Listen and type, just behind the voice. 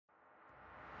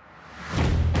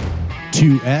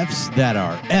Two F's that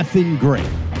are effing great.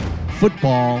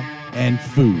 Football and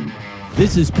food.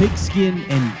 This is Pigskin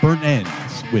and Burnt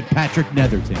Ends with Patrick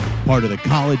Netherton, part of the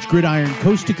College Gridiron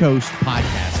Coast to Coast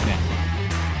podcast network.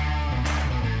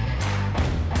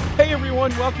 Hey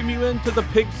everyone, welcome you into the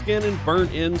Pigskin and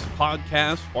Burnt Ends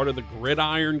podcast, part of the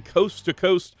Gridiron Coast to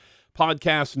Coast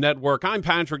podcast network. I'm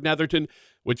Patrick Netherton,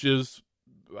 which is,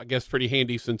 I guess, pretty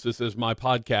handy since this is my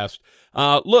podcast.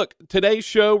 Look, today's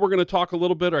show, we're going to talk a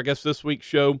little bit, or I guess this week's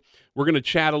show, we're going to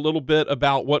chat a little bit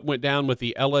about what went down with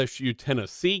the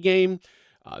LSU-Tennessee game.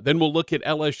 Then we'll look at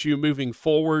LSU moving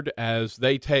forward as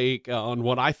they take on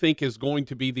what I think is going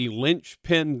to be the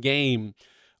linchpin game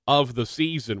of the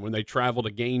season when they travel to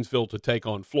Gainesville to take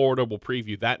on Florida. We'll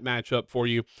preview that matchup for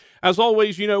you. As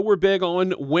always, you know, we're big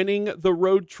on winning the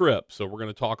road trip, so we're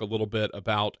going to talk a little bit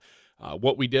about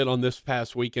what we did on this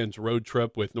past weekend's road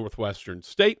trip with Northwestern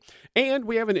State. And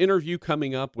we have an interview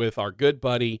coming up with our good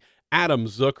buddy, Adam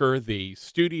Zucker, the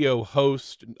studio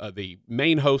host, the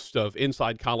main host of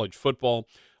Inside College Football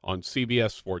on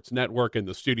CBS Sports Network and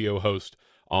the studio host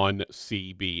on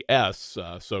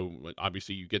CBS. So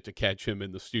obviously you get to catch him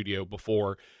in the studio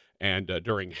before and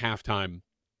during halftime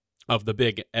of the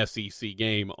big SEC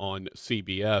game on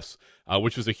CBS,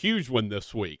 which is a huge one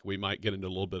this week. We might get into a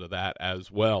little bit of that as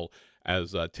well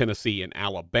as Tennessee and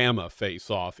Alabama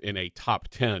face off in a top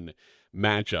 10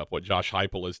 matchup. What Josh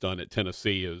Heupel has done at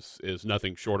Tennessee is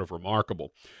nothing short of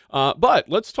remarkable. But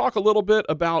let's talk a little bit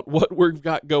about what we've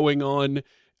got going on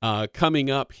coming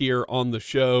up here on the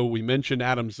show. We mentioned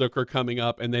Adam Zucker coming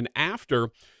up, and then after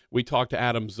we talk to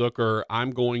Adam Zucker, I'm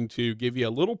going to give you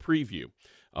a little preview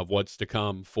of what's to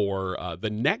come for the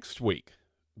next week,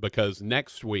 because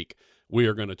next week we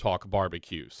are going to talk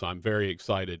barbecue. So I'm very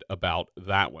excited about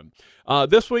that one.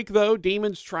 This week, though,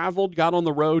 Demons traveled, got on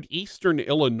the road, Eastern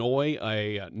Illinois,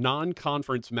 a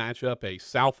non-conference matchup, a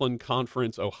Southland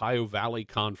Conference, Ohio Valley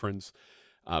Conference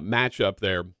matchup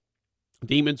there.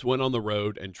 Demons went on the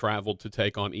road and traveled to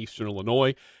take on Eastern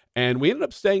Illinois. And we ended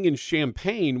up staying in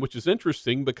Champaign, which is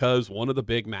interesting because one of the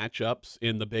big matchups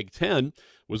in the Big Ten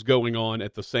was going on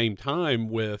at the same time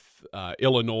with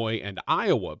Illinois and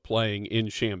Iowa playing in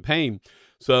Champaign.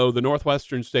 So the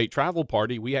Northwestern State Travel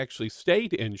Party, we actually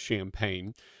stayed in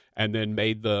Champaign and then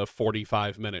made the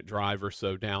 45-minute drive or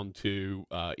so down to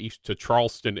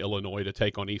Charleston, Illinois, to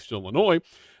take on East Illinois.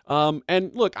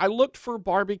 And look, I looked for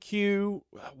barbecue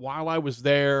while I was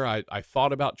there. I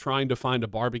thought about trying to find a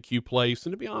barbecue place,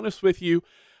 and to be honest with you,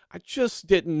 I just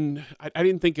didn't. I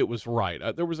didn't think it was right.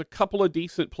 There was a couple of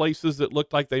decent places that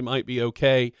looked like they might be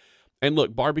okay. And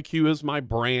look, barbecue is my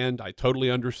brand. I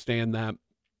totally understand that,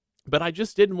 but I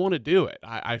just didn't want to do it.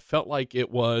 I felt like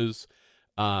it was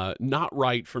not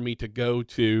right for me to go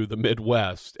to the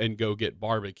Midwest and go get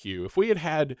barbecue. If we had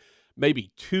had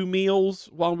maybe 2 meals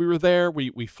while we were there,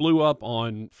 we flew up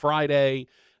on Friday,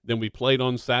 then we played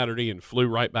on Saturday and flew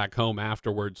right back home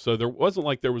afterwards. So there wasn't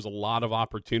like there was a lot of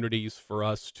opportunities for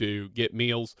us to get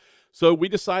meals. So we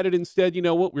decided instead, you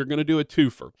know what, we're going to do a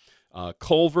twofer.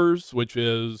 Culver's, which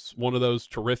is one of those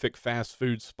terrific fast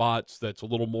food spots that's a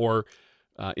little more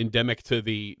endemic to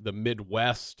the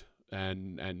Midwest,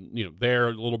 and you know, they're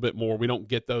a little bit more. We don't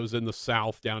get those in the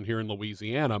South down here in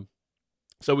Louisiana.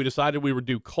 So we decided we would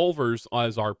do Culver's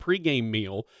as our pregame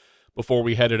meal before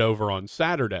we headed over on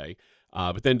Saturday,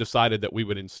 but then decided that we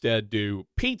would instead do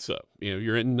pizza. You know,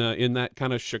 you're in that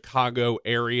kind of Chicago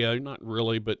area, not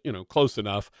really, but, you know, close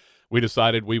enough. We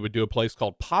decided we would do a place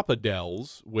called Papa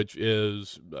Del's, which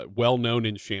is well known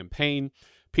in Champaign.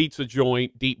 Pizza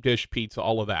joint, deep dish pizza,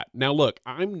 all of that. Now, look,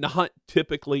 I'm not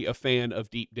typically a fan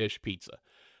of deep dish pizza.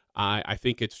 I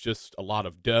think it's just a lot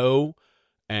of dough,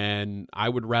 and I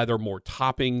would rather more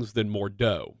toppings than more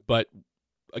dough. But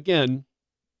again,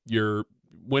 you're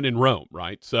win in Rome,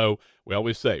 right? So we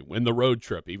always say, win the road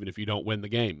trip, even if you don't win the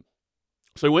game.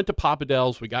 So we went to Papa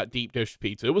Del's. We got deep dish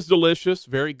pizza. It was delicious,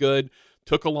 very good.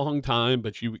 Took a long time,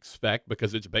 but you expect,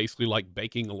 because it's basically like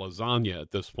baking a lasagna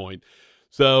at this point.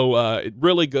 So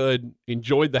really good.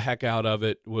 Enjoyed the heck out of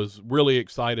it. Was really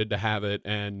excited to have it.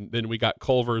 And then we got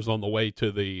Culver's on the way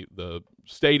to the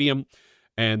stadium,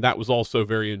 and that was also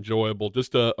very enjoyable.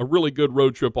 Just a really good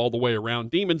road trip all the way around.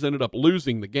 Demons ended up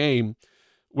losing the game,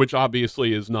 which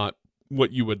obviously is not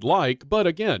what you would like. But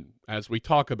again, as we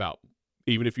talk about,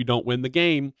 even if you don't win the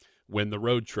game, win the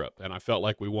road trip. And I felt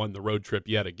like we won the road trip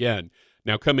yet again.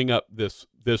 Now, coming up this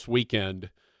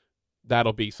weekend,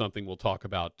 that'll be something we'll talk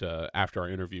about after our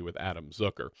interview with Adam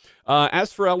Zucker.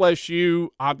 As for LSU,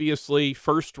 obviously,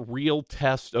 first real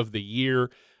test of the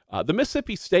year. The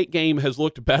Mississippi State game has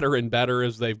looked better and better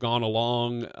as they've gone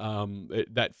along.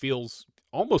 That feels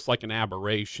almost like an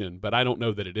aberration, but I don't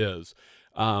know that it is.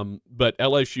 But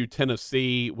LSU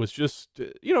Tennessee was just,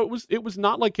 it was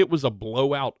not like it was a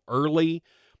blowout early.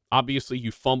 Obviously,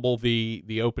 you fumble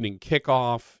the opening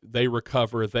kickoff, they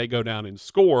recover, they go down and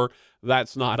score.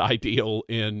 That's not ideal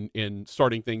in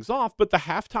starting things off, but the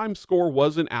halftime score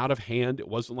wasn't out of hand. It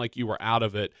wasn't like you were out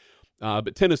of it.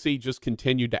 But Tennessee just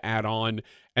continued to add on,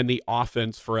 and the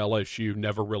offense for LSU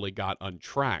never really got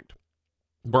untracked.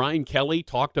 Brian Kelly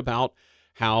talked about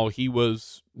how he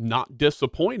was not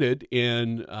disappointed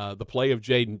in the play of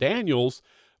Jaden Daniels,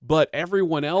 but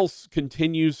everyone else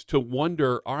continues to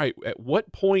wonder, all right, at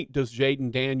what point does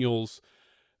Jaden Daniels,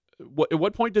 at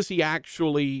what point does he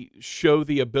actually show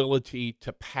the ability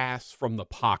to pass from the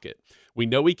pocket? We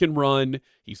know he can run.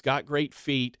 He's got great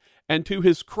feet. And to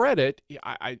his credit,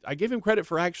 I give him credit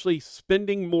for actually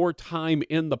spending more time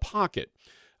in the pocket.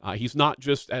 He's not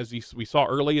just, as we saw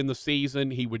early in the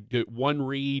season, he would get one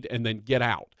read and then get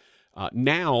out.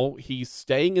 Now he's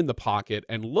staying in the pocket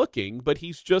and looking, but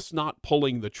he's just not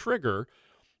pulling the trigger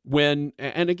and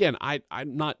again,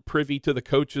 I'm not privy to the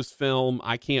coach's film.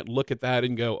 I can't look at that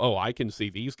and go, oh, I can see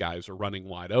these guys are running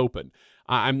wide open.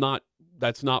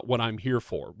 That's not what I'm here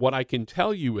for. What I can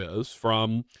tell you is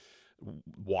from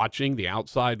watching the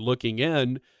outside looking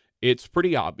in, it's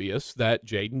pretty obvious that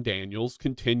Jaden Daniels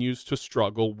continues to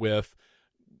struggle with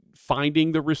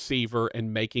finding the receiver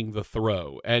and making the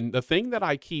throw. And the thing that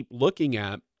I keep looking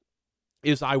at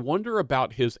is I wonder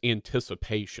about his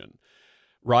anticipation,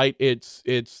 right? It's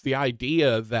the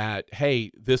idea that,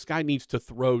 hey, this guy needs to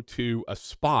throw to a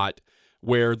spot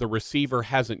where the receiver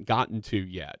hasn't gotten to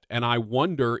yet. And I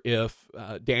wonder if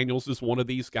Daniels is one of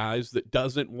these guys that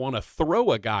doesn't want to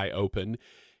throw a guy open.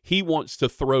 He wants to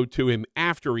throw to him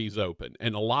after he's open.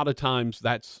 And a lot of times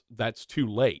that's too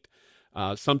late.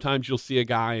 Sometimes you'll see a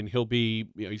guy and he'll be,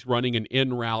 he's running an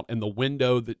in route and the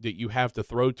window that you have to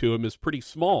throw to him is pretty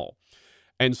small.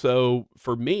 And so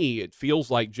for me, it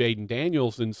feels like Jaden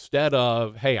Daniels, instead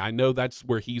of, hey, I know that's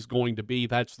where he's going to be,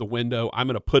 that's the window, I'm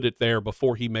going to put it there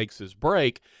before he makes his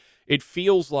break, it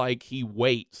feels like he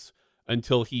waits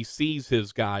until he sees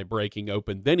his guy breaking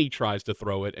open, then he tries to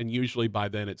throw it, and usually by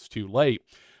then it's too late.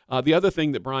 The other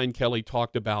thing that Brian Kelly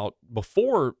talked about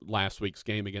before last week's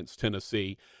game against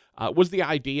Tennessee was the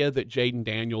idea that Jaden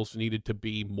Daniels needed to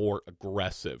be more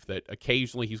aggressive, that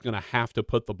occasionally he's going to have to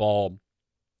put the ball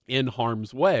in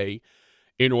harm's way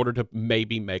in order to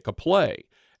maybe make a play.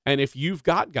 And if you've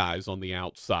got guys on the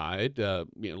outside,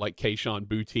 like Kayshon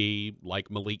Boutte, like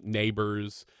Malik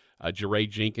Neighbors, Jeray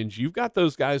Jenkins, you've got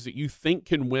those guys that you think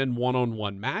can win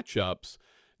one-on-one matchups.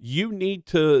 You need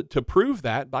to prove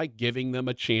that by giving them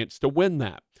a chance to win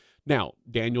that. Now,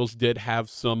 Daniels did have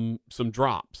some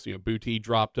drops. Boutte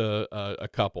dropped a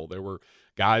couple. There were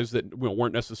guys that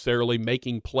weren't necessarily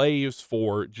making plays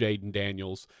for Jaden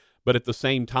Daniels, but at the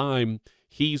same time,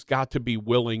 he's got to be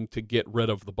willing to get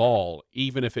rid of the ball,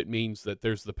 even if it means that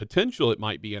there's the potential it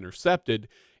might be intercepted.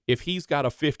 If he's got a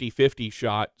 50-50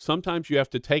 shot, sometimes you have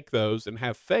to take those and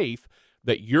have faith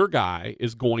that your guy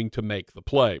is going to make the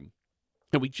play.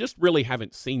 And we just really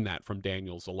haven't seen that from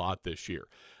Daniels a lot this year.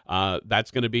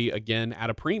 That's going to be, again, at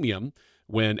a premium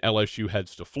when LSU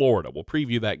heads to Florida. We'll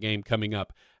preview that game coming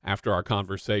up after our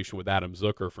conversation with Adam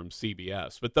Zucker from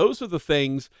CBS. But those are the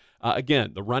things,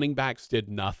 again, the running backs did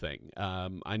nothing.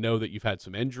 I know that you've had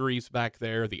some injuries back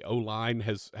there. The O-line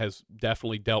has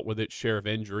definitely dealt with its share of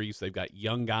injuries. They've got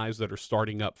young guys that are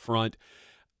starting up front.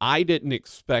 I didn't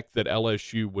expect that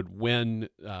LSU would win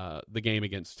the game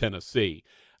against Tennessee.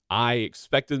 I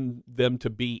expected them to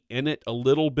be in it a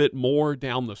little bit more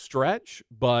down the stretch,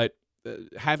 but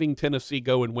having Tennessee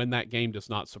go and win that game does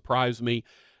not surprise me.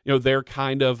 They're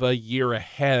kind of a year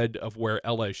ahead of where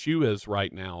LSU is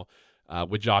right now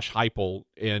with Josh Heupel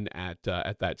in at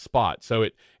that spot. So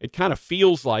it kind of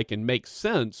feels like and makes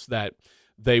sense that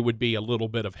they would be a little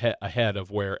bit ahead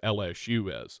of where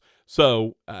LSU is.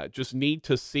 So just need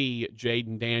to see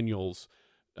Jaden Daniels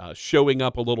showing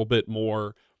up a little bit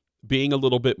more, being a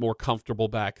little bit more comfortable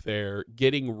back there,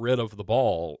 getting rid of the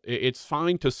ball. It's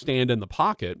fine to stand in the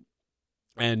pocket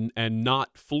and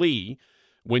not flee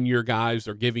when your guys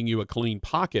are giving you a clean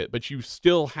pocket, but you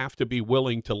still have to be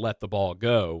willing to let the ball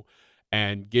go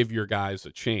and give your guys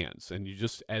a chance. And you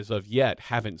just, as of yet,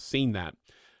 haven't seen that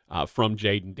from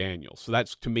Jaden Daniels. So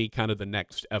that's, to me, kind of the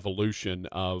next evolution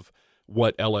of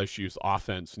what LSU's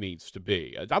offense needs to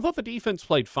be. I thought the defense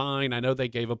played fine. I know they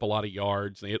gave up a lot of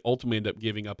yards. They ultimately ended up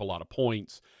giving up a lot of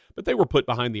points, but they were put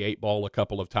behind the 8 ball a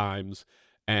couple of times.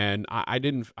 And I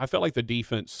felt like the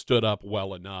defense stood up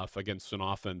well enough against an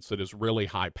offense that is really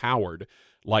high-powered,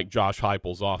 like Josh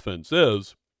Heupel's offense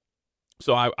is.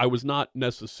 So I was not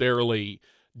necessarily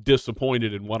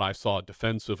disappointed in what I saw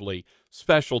defensively.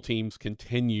 Special teams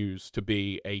continues to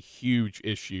be a huge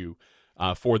issue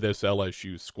for this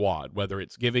LSU squad, whether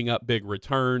it's giving up big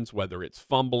returns, whether it's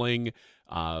fumbling,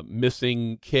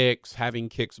 missing kicks, having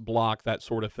kicks blocked, that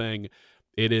sort of thing.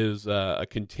 It is a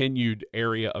continued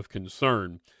area of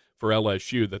concern for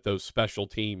LSU that those special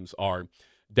teams are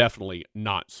definitely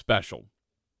not special.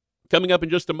 Coming up in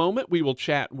just a moment, we will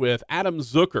chat with Adam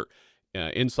Zucker,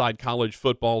 Inside College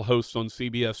Football host on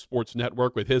CBS Sports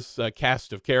Network, with his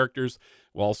cast of characters.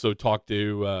 We'll also talk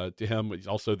to him. He's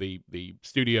also the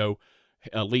studio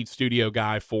lead studio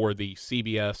guy for the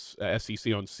CBS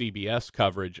SEC on CBS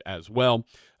coverage as well.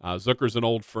 Zucker's an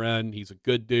old friend. He's a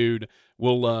good dude.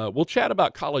 We'll chat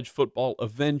about college football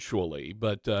eventually,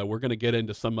 but we're going to get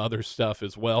into some other stuff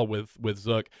as well with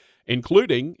Zuck,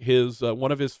 including his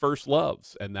one of his first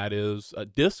loves, and that is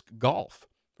disc golf.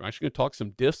 We're actually going to talk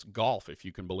some disc golf, if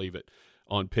you can believe it,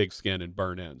 on Pigskin and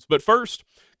Burn Ends. But first,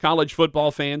 college football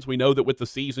fans, we know that with the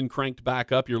season cranked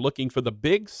back up, you're looking for the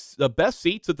best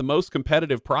seats at the most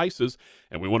competitive prices,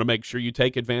 and we want to make sure you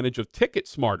take advantage of Ticket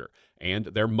Smarter and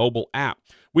their mobile app.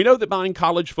 We know that buying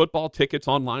college football tickets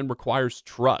online requires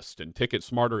trust, and Ticket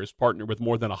Smarter is partnered with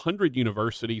more than 100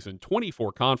 universities and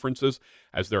 24 conferences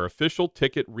as their official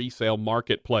ticket resale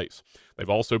marketplace. They've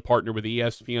also partnered with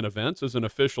ESPN Events as an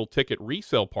official ticket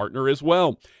resale partner as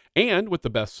well. And with the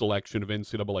best selection of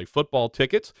NCAA football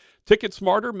tickets, Ticket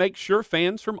Smarter makes sure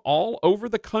fans from all over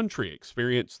the country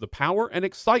experience the power and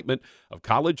excitement of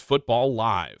college football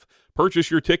live.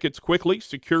 Purchase your tickets quickly,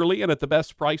 securely, and at the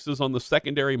best prices on the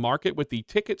secondary market with the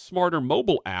Ticket Smarter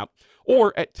mobile app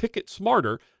or at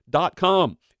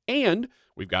ticketsmarter.com. And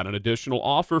we've got an additional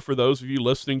offer for those of you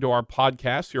listening to our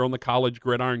podcast here on the College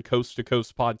Gridiron Coast to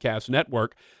Coast Podcast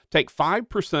Network. Take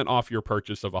 5% off your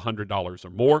purchase of $100 or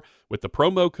more with the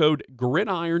promo code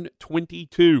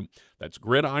GRIDIRON22. That's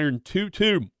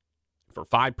GRIDIRON22 for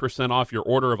 5% off your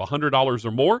order of $100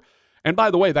 or more. And by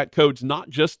the way, that code's not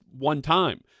just one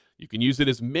time. You can use it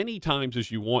as many times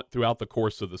as you want throughout the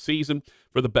course of the season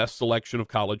for the best selection of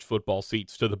college football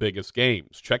seats to the biggest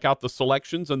games. Check out the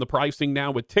selections and the pricing now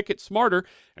with Ticket Smarter,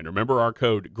 and remember our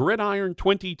code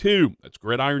GRIDIRON22. That's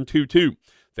GRIDIRON22.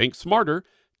 Think smarter,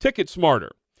 Ticket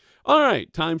Smarter. All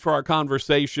right, time for our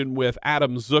conversation with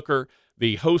Adam Zucker,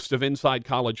 the host of Inside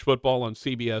College Football on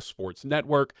CBS Sports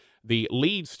Network, the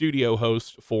lead studio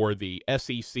host for the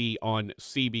SEC on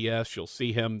CBS. You'll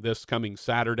see him this coming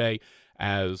Saturday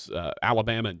as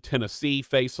Alabama and Tennessee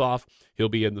face off. He'll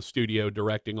be in the studio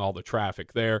directing all the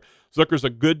traffic there. Zucker's a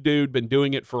good dude, been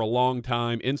doing it for a long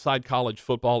time. Inside College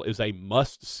Football is a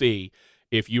must-see.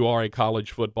 If you are a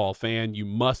college football fan, you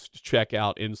must check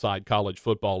out Inside College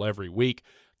Football every week.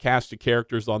 Cast of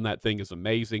characters on that thing is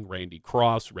amazing. Randy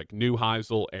Cross, Rick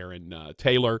Neuheisel, Aaron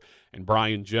Taylor, and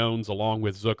Brian Jones, along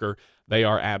with Zucker. They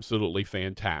are absolutely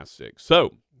fantastic.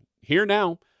 So, here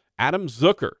now, Adam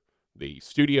Zucker, the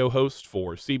studio host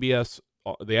for CBS,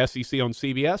 the SEC on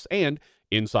CBS, and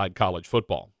Inside College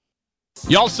Football.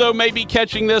 You also may be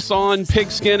catching this on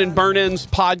Pigskin and Burn Ends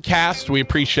podcast. We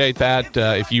appreciate that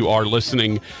if you are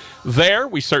listening there.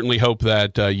 We certainly hope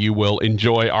that you will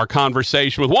enjoy our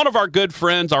conversation with one of our good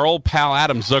friends, our old pal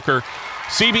Adam Zucker,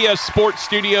 CBS Sports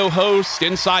Studio host,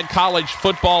 Inside College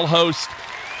Football host,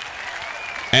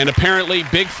 and apparently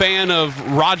big fan of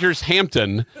Rodgers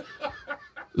Hampton.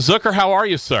 Zucker, how are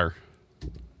you, sir?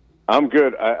 I'm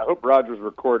good. I hope Rodgers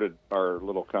recorded our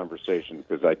little conversation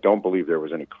because I don't believe there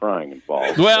was any crying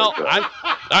involved. Well,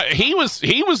 he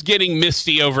was getting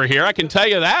misty over here. I can tell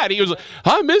you that. He was,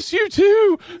 I miss you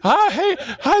too.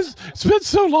 It's been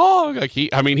so long. Like he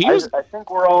was. I think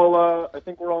we're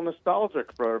all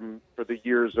nostalgic for the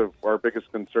years of our biggest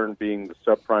concern being the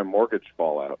subprime mortgage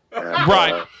fallout. And,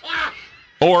 right.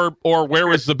 Or where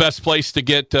was the best place to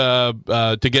get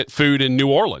food in New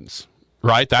Orleans?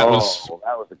 Right, that was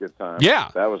a good time. Yeah,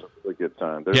 that was a really good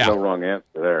time. There's no wrong answer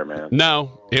there, man.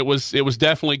 No, it was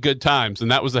definitely good times,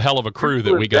 and that was a hell of a crew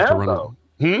that we got to run.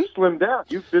 You slimmed down.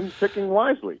 You've been picking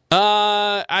wisely.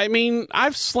 I mean,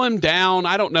 I've slimmed down.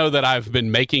 I don't know that I've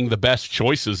been making the best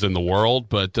choices in the world,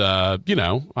 but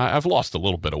I've lost a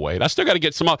little bit of weight. I still got to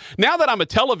get some off. Now that I'm a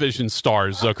television star,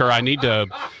 Zucker,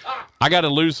 I got to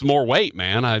lose more weight,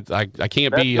 man. I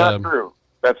can't be. That's not true.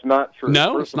 That's not true.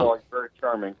 No, First of all, you're very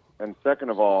charming. And second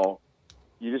of all,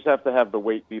 you just have to have the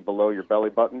weight be below your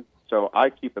belly button. So I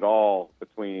keep it all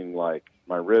between, like,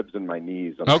 my ribs and my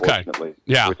knees, unfortunately. Okay.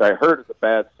 Yeah. Which I heard is a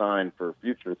bad sign for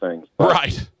future things. But,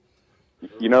 right.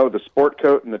 You know, the sport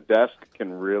coat and the desk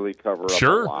can really cover up a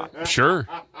lot. Sure.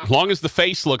 As long as the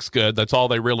face looks good, that's all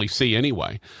they really see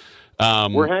anyway.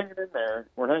 We're hanging in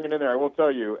there. I will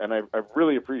tell you, and I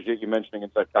really appreciate you mentioning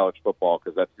Inside College Football,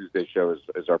 because that Tuesday show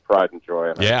is our pride and joy,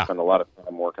 and I spend a lot of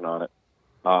time working on it.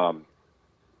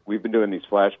 We've been doing these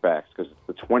flashbacks because it's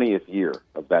the 20th year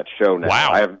of that show now.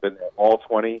 Wow. I haven't been there all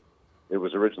 20. It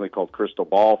was originally called Crystal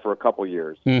Ball for a couple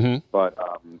years, but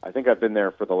I think I've been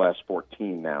there for the last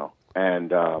 14 now,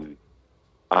 and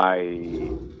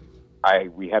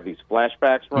we have these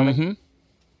flashbacks running.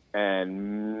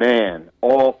 And, man,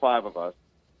 all 5 of us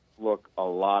look a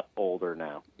lot older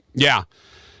now. Yeah.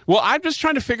 Well, I'm just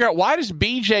trying to figure out, why does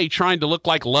BJ trying to look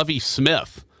like Lovie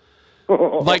Smith?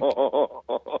 Like,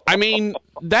 I mean,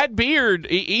 that beard,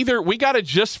 either we got to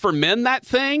just for men that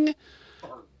thing,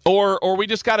 or we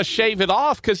just got to shave it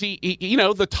off, because he, you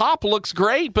know, the top looks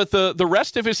great, but the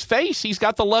rest of his face, he's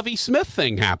got the Lovie Smith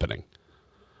thing happening.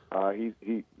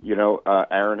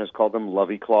 Aaron has called them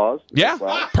Lovey Claws. Yeah,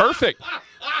 well. Perfect.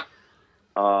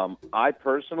 I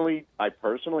personally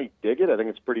dig it. I think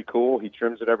it's pretty cool. He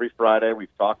trims it every Friday.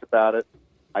 We've talked about it.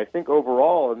 I think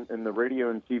overall in the radio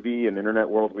and TV and internet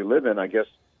world we live in, I guess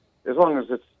as long as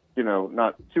it's,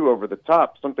 not too over the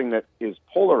top, something that is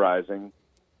polarizing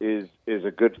is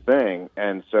a good thing.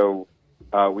 And so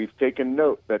we've taken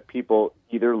note that people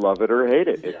either love it or hate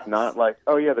it. It's not like,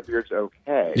 oh yeah, the beard's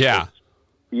okay. Yeah. It's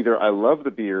either I love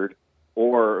the beard,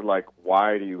 or like,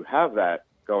 why do you have that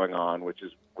going on, which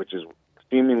is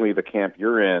seemingly the camp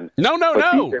you're in. No, not at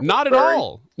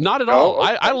all. Not at all.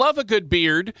 Okay. I love a good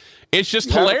beard. It's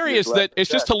just hilarious that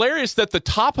the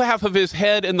top half of his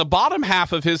head and the bottom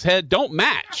half of his head don't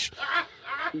match.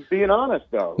 He's being honest,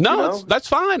 though. No, that's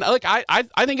fine. Like I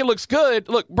think it looks good.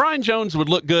 Look, Brian Jones would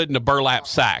look good in a burlap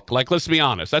sack. Like, let's be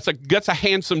honest. That's a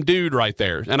handsome dude right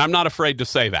there, and I'm not afraid to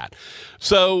say that.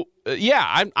 So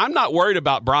yeah, I'm not worried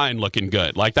about Brian looking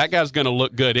good. Like, that guy's going to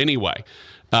look good anyway.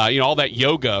 All that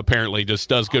yoga apparently just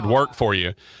does good work for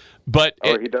you. But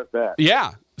he does that.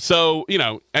 Yeah. So,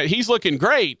 he's looking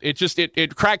great. It just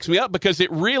it cracks me up because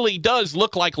it really does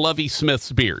look like Lovie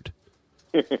Smith's beard.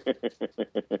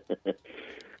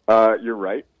 You're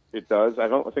right. It does. I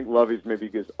think Lovie's maybe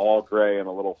is all gray and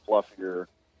a little fluffier,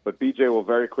 but BJ will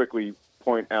very quickly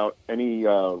point out any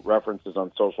references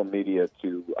on social media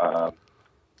to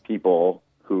people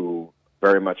who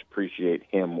very much appreciate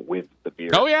him with the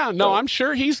beard. Oh yeah, no, I'm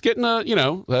sure he's getting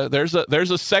there's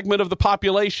a segment of the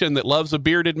population that loves a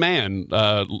bearded man.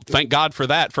 Thank God for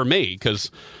that for me, because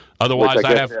otherwise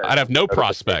I'd have no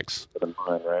prospects.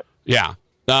 Right? Yeah.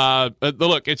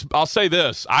 Look, I'll say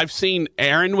this: I've seen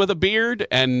Aaron with a beard,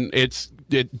 and it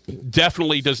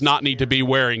definitely does not need to be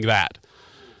wearing that.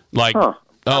 Like, I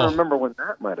don't remember when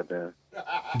that might have been.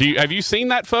 Have you seen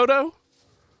that photo?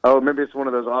 Oh, maybe it's one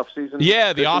of those off-season.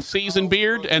 Yeah, the off-season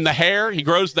beard and the hair. He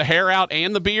grows the hair out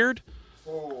and the beard.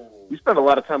 You spend a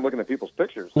lot of time looking at people's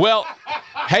pictures. Well,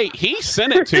 hey, he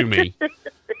sent it to me.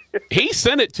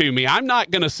 I'm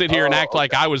not going to sit here and act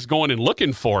like I was going and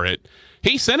looking for it.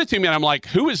 He sent it to me, and I'm like,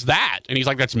 "Who is that?" And he's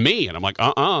like, "That's me." And I'm like,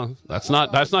 that's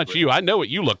not you. I know what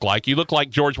you look like. You look like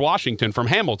George Washington from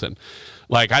Hamilton.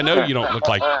 Like, I know you don't look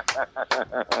like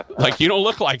you don't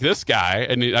look like this guy.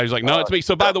 And I was like, "No, it's me."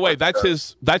 So, by the way, that's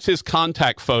his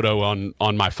contact photo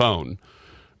on my phone.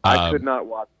 I could not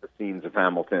watch the scenes of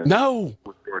Hamilton. No,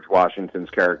 with George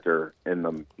Washington's character in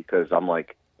them, because I'm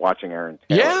like watching Aaron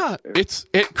Taylor.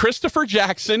 Yeah, Christopher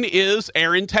Jackson is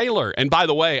Aaron Taylor. And by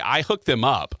the way, I hooked them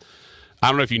up. I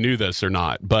don't know if you knew this or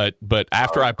not, but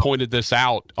after I pointed this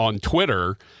out on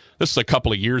Twitter, this is a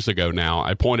couple of years ago now,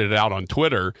 I pointed it out on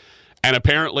Twitter, and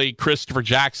apparently Christopher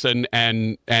Jackson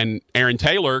and Aaron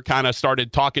Taylor kind of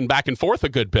started talking back and forth a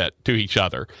good bit to each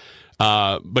other.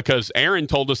 Because Aaron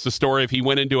told us the story of he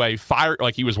went into a fire,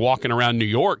 like he was walking around New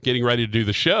York getting ready to do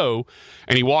the show,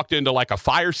 and he walked into like a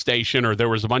fire station, or there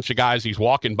was a bunch of guys he's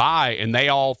walking by, and they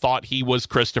all thought he was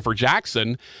Christopher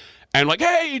Jackson. And like,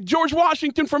 hey, George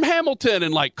Washington from Hamilton,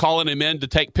 and like calling him in to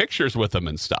take pictures with him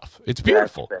and stuff. It's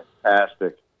beautiful. That's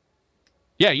fantastic.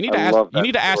 Yeah, you need to ask. You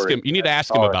need to ask him. You need to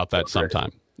ask him about that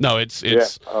sometime. No, it's. Yeah,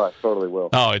 I totally will.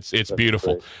 Oh, it's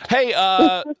beautiful. Great.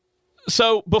 Hey,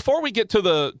 so before we get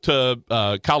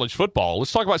to college football,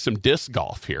 let's talk about some disc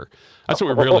golf here. That's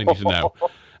what we really need to know.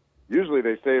 Usually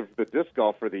they save the disc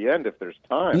golf for the end if there's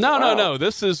time. No.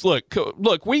 This is look.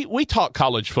 We talk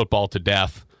college football to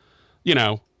death.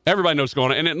 Everybody knows what's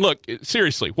going on. And look,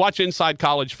 seriously, watch Inside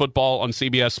College Football on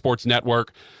CBS Sports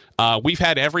Network. We've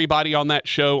had everybody on that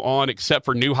show on except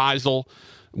for Neuheisel.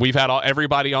 We've had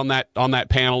everybody on that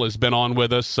panel has been on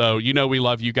with us. So we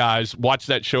love you guys. Watch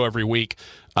that show every week.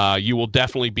 You will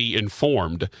definitely be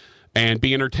informed and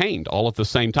be entertained all at the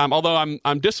same time. Although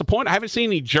I'm disappointed. I haven't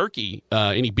seen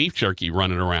any beef jerky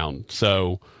running around.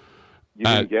 So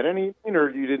You didn't get any, or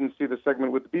you didn't see the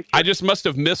segment with the beef jerky? I just must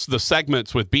have missed the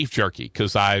segments with beef jerky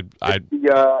because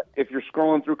if you're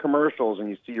scrolling through commercials and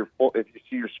you see your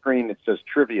screen, it says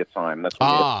trivia time. That's when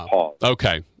you have to pause.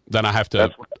 Okay. Then I have to.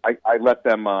 That's what I let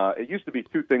them. It used to be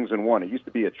two things in one. It used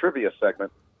to be a trivia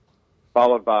segment,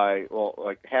 followed by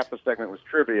half the segment was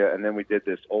trivia, and then we did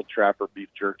this Old Trapper beef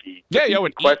jerky. Yeah, you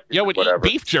would eat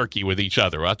beef jerky with each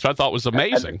other, which I thought was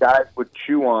amazing. And the guys would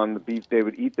chew on the beef. They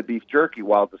would eat the beef jerky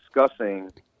while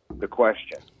discussing the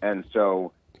question. And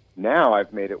so now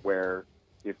I've made it where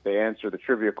if they answer the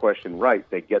trivia question right,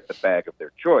 they get the bag of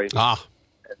their choice.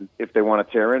 And if they want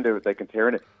to tear into it, they can tear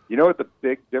into it. You know what the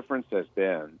big difference has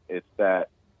been? It's that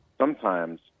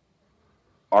sometimes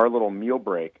our little meal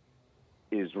break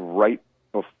is right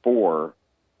before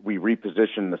we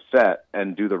reposition the set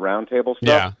and do the roundtable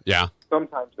stuff. Yeah.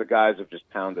 Sometimes the guys have just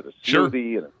pounded a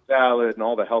smoothie and a salad and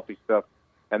all the healthy stuff,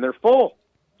 and they're full.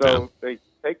 So they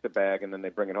take the bag and then they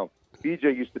bring it home.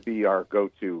 BJ used to be our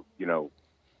go-to,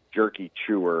 jerky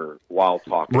chewer while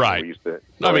talking. Right. We used to,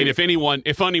 I mean, if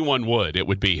anyone would, it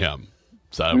would be him.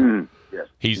 So yes,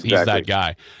 he's that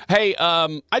guy. Hey,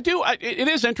 it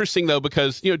is interesting though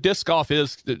because disc golf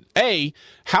is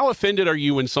how offended are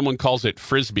you when someone calls it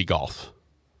frisbee golf?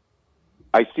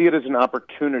 I see it as an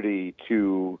opportunity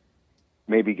to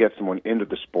maybe get someone into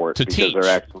the sport to because teach.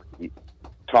 They're actually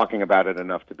talking about it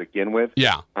enough to begin with.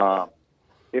 Yeah.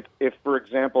 If, for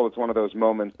example, it's one of those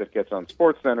moments that gets on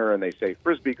SportsCenter and they say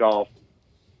frisbee golf,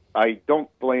 I don't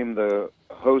blame the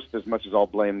host as much as I'll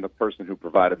blame the person who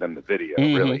provided them the video,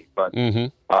 really. But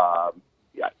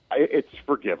it's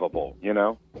forgivable,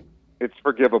 It's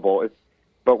forgivable.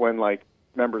 But when,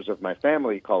 members of my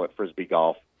family call it frisbee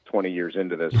golf 20 years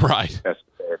into this, right?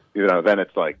 Then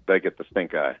it's like they get the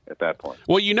stink eye at that point.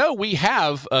 Well, we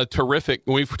have a terrific,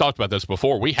 we've talked about this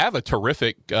before, we have a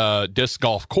terrific disc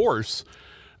golf course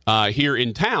here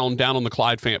in town, down on the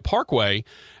Clyde Fant Parkway,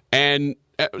 and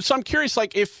so I'm curious, I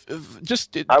was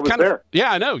there.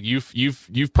 Yeah, I know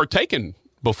you've partaken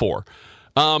before.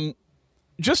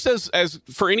 Just as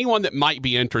for anyone that might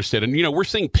be interested, and we're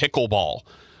seeing pickleball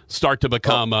start to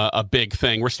become a big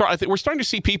thing. We're starting to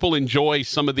see people enjoy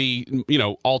some of the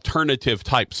alternative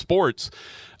type sports.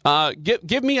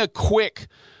 Give me a quick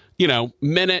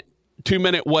minute, 2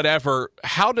 minute, whatever.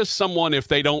 How does someone, if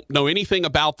they don't know anything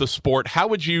about the sport, how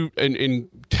would you and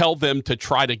tell them to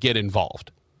try to get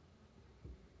involved?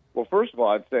 Well, first of all,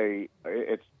 I'd say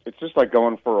it's just like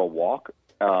going for a walk.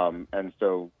 And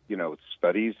so,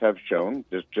 studies have shown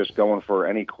just going for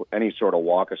any sort of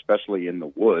walk, especially in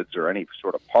the woods or any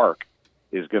sort of park,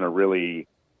 is going to really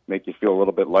make you feel a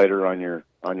little bit lighter on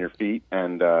your feet,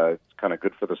 and it's kind of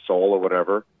good for the soul or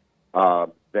whatever.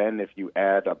 Then if you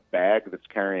add a bag that's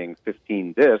carrying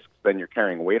 15 discs, then you're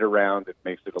carrying weight around. It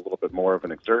makes it a little bit more of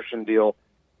an exertion deal.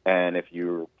 And if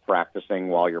you're practicing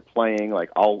while you're playing,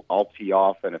 I'll tee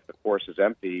off, and if the course is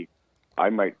empty, I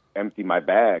might empty my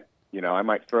bag. I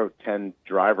might throw 10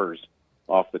 drivers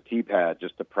off the tee pad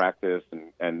just to practice,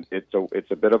 and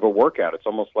it's a bit of a workout. It's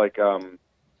almost like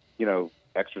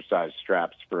exercise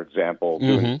straps, for example,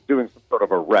 doing some sort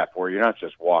of a rep where you're not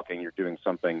just walking, you're doing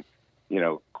something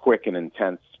quick and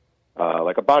intense,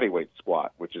 like a body weight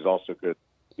squat, which is also good,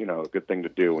 a good thing to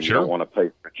do when you don't want to pay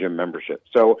for gym membership.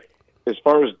 So as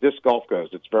far as disc golf goes,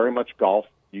 it's very much golf.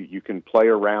 You can play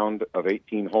a round of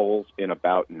 18 holes in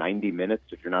about 90 minutes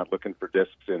if you're not looking for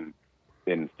discs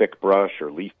in thick brush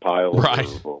or leaf piles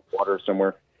or water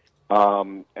somewhere.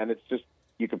 And it's just,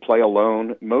 you can play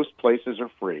alone. Most places are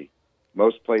free.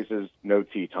 Most places, no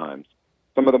tee times.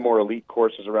 Some of the more elite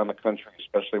courses around the country,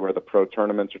 especially where the pro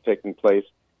tournaments are taking place,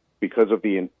 because of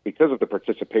the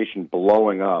participation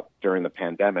blowing up during the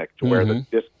pandemic to where the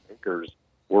disc makers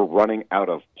were running out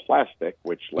of plastic,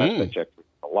 which last I checked,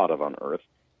 a lot of on Earth.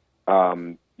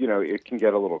 It can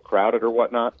get a little crowded or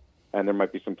whatnot, and there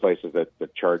might be some places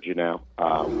that charge you now.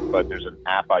 But there's an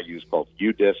app I use called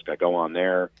UDisc. I go on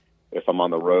there. If I'm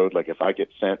on the road, like if I get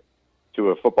sent to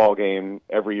a football game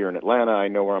every year in Atlanta, I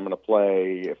know where I'm going to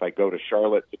play. If I go to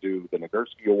Charlotte to do the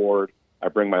Nagurski Award, I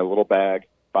bring my little bag,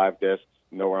 5 discs,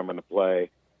 know where I'm going to play.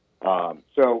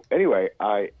 So anyway,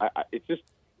 it's just,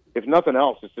 if nothing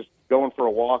else, it's just going for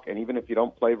a walk, and even if you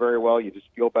don't play very well, you just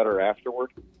feel better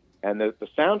afterward. And the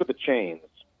sound of the chains,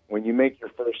 when you make your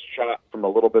first shot from a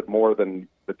little bit more than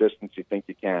the distance you think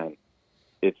you can,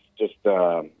 it's just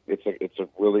it's a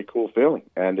really cool feeling.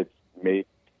 And it's made,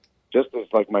 just as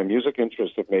like my music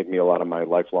interests have made me a lot of my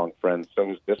lifelong friends, so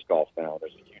is disc golf now.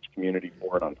 There's a huge community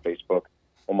for it on Facebook.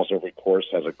 Almost every course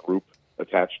has a group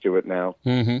attached to it now,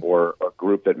 or a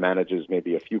group that manages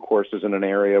maybe a few courses in an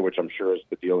area, which I'm sure is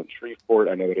the deal in Shreveport.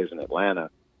 I know it is in Atlanta.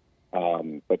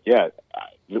 But yeah,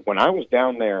 when I was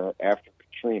down there after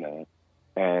Katrina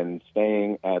and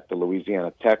staying at the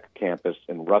Louisiana Tech campus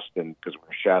in Ruston because we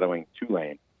were shadowing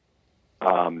Tulane,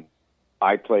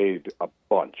 I played a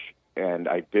bunch. And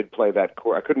I did play that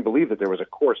course. I couldn't believe that there was a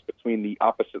course between the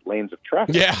opposite lanes of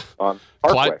traffic. Yeah. On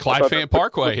Parkway. Clyde Fant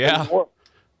Parkway, yeah.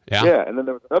 Yeah, and then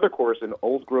there was another course in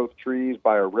old-growth trees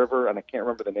by a river, and I can't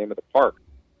remember the name of the park.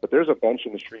 But there's a bunch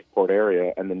in the Shreveport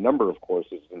area, and the number of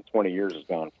courses in 20 years has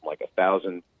gone from like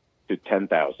 1,000 to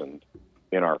 10,000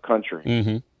 in our country.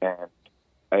 Mm-hmm. And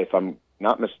if I'm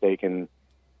not mistaken,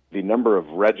 the number of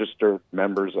registered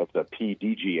members of the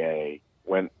PDGA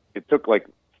it took like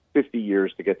 50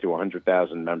 years to get to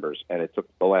 100,000 members, and it took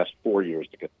the last 4 years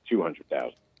to get to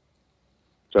 200,000.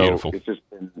 So Beautiful. It's just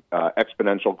been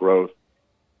exponential growth.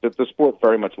 The sport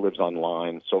very much lives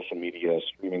online, social media,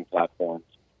 streaming platforms.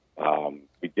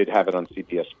 We did have it on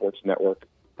CBS Sports Network.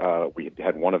 We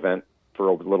had one event for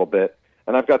a little bit,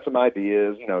 and I've got some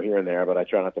ideas, here and there, but I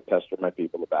try not to pester my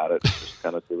people about it. Just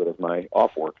kind of do it as my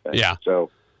off-work thing. Yeah. So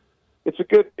if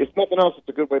nothing else, it's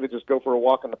a good way to just go for a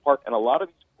walk in the park. And a lot of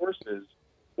these courses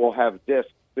will have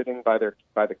discs sitting by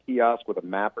the kiosk with a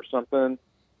map or something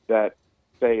that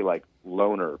say like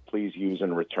loaner, please use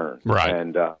and return. Right.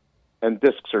 And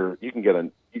discs you can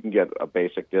get a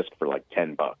basic disc for like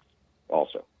 $10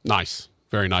 also. Nice.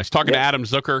 Very nice. Talking to Adam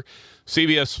Zucker,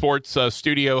 CBS Sports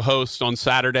studio host on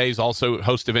Saturdays, also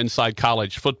host of Inside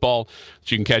College Football,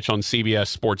 that you can catch on CBS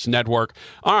Sports Network.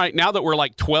 All right, now that we're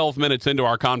like 12 minutes into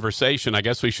our conversation, I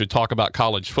guess we should talk about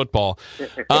college football.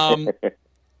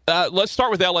 Let's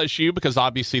start with LSU because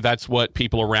obviously that's what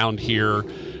people around here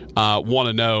want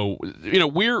to know.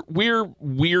 We're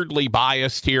weirdly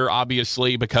biased here,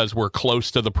 obviously, because we're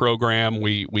close to the program.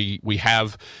 We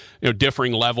have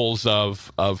differing levels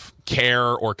of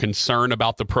care or concern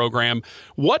about the program.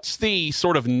 What's the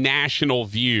sort of national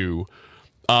view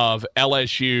of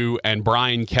LSU and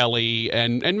Brian Kelly,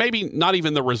 and maybe not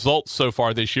even the results so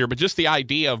far this year, but just the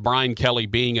idea of Brian Kelly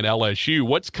being at LSU?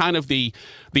 What's kind of the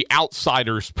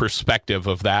outsider's perspective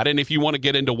of that? And if you want to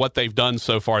get into what they've done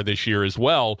so far this year as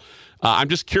well, I'm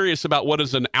just curious about what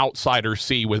does an outsider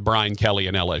see with Brian Kelly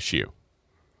and LSU?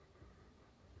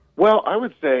 Well, I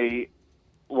would say,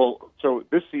 so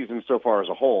this season so far as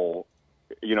a whole,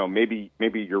 maybe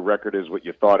your record is what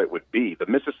you thought it would be. The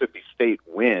Mississippi State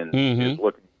win is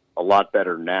looking a lot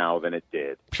better now than it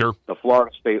did. Sure. The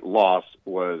Florida State loss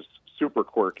was super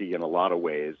quirky in a lot of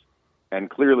ways, and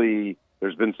clearly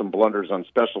there's been some blunders on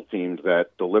special teams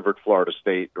that delivered Florida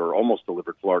State, or almost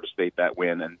delivered Florida State that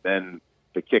win, and then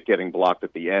the kick getting blocked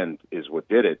at the end is what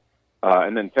did it.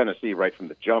 And then Tennessee right from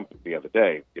the jump the other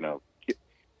day,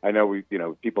 I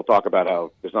know people talk about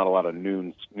how there's not a lot of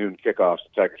noon kickoffs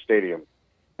at Tiger Stadium,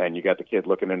 and you got the kid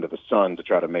looking into the sun to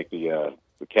try to make the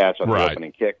catch on the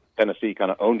opening kick. Tennessee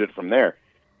kind of owned it from there.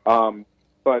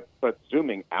 But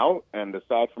zooming out, and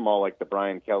aside from all like the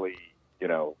Brian Kelly,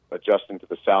 adjusting to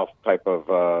the South type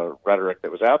of rhetoric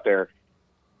that was out there,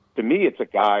 to me it's a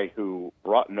guy who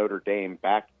brought Notre Dame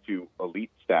back to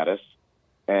elite status.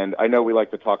 And I know we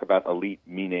like to talk about elite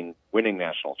meaning winning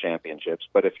national championships,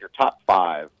 but if you're top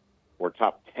 5 or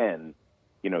top 10,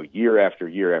 year after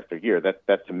year after year,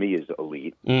 that to me is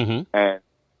elite. Mm-hmm.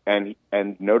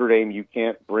 And Notre Dame, you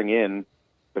can't bring in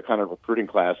the kind of recruiting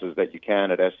classes that you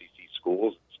can at SEC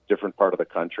schools. It's a different part of the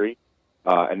country,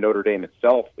 and Notre Dame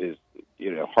itself is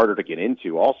harder to get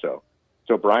into also.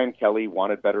 So Brian Kelly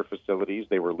wanted better facilities.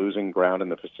 They were losing ground in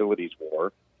the facilities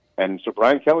war. And so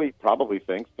Brian Kelly probably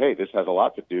thinks, hey, this has a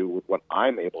lot to do with what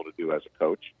I'm able to do as a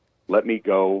coach. Let me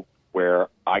go where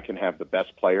I can have the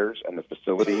best players and the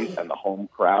facilities and the home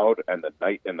crowd and the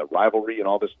night and the rivalry and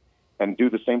all this, and do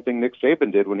the same thing Nick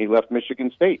Saban did when he left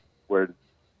Michigan State,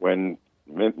 when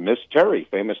Miss Terry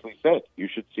famously said, you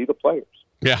should see the players.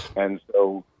 Yeah. And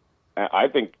so I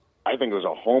think it was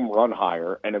a home run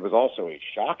hire, and it was also a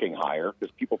shocking hire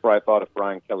because people probably thought if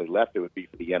Brian Kelly left, it would be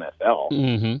for the NFL.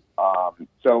 Mm-hmm.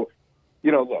 So,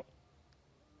 look,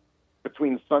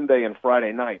 between Sunday and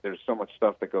Friday night, there's so much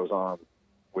stuff that goes on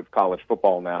with college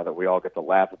football now that we all get to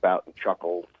laugh about and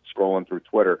chuckle scrolling through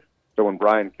Twitter. So when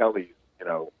Brian Kelly's,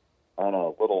 on a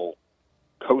little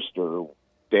coaster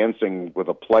dancing with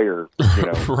a player,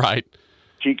 right,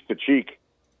 cheek to cheek,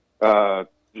 then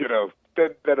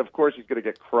of course he's going to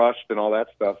get crushed and all that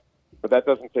stuff. But that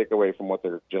doesn't take away from what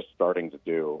they're just starting to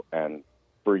do. And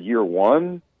for year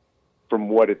one, from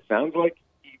what it sounds like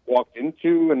he walked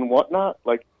into and whatnot,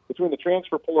 like between the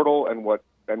transfer portal and what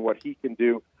he can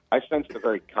do, I sensed a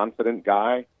very confident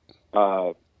guy.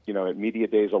 At media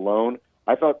days alone,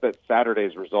 I thought that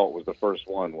Saturday's result was the first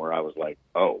one where I was like,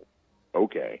 oh,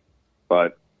 okay.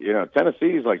 But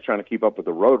Tennessee's like trying to keep up with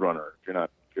the Roadrunner if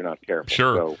you're not careful.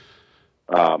 Sure.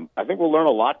 So I think we'll learn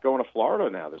a lot going to Florida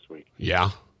now this week.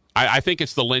 Yeah. I think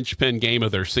it's the linchpin game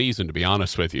of their season, to be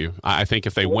honest with you. I think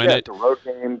if they win it, it's a road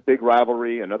game, big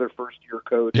rivalry, another first-year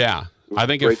coach. Yeah, I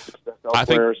think if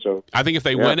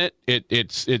they win it, it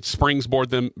springboards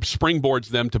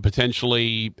them to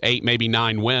potentially 8, maybe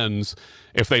 9 wins.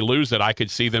 If they lose it, I could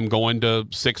see them going to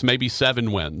 6, maybe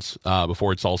 7 wins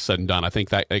before it's all said and done. I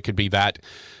think that it could be that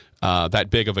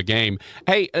big of a game.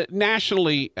 Hey,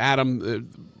 nationally, Adam.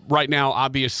 Right now,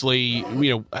 obviously,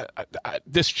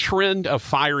 this trend of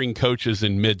firing coaches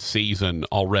in mid-season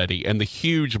already and the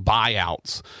huge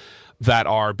buyouts that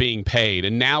are being paid.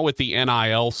 And now with the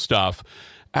NIL stuff,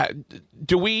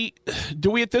 do we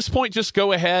at this point just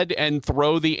go ahead and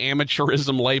throw the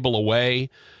amateurism label away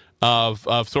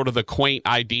of sort of the quaint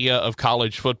idea of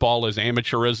college football as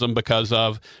amateurism because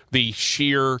of the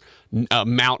sheer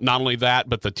amount, not only that,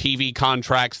 but the TV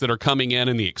contracts that are coming in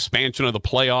and the expansion of the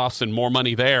playoffs and more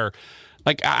money there?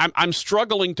 Like, I'm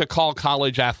struggling to call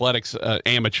college athletics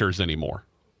amateurs anymore.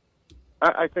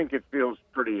 I think it feels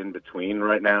pretty in between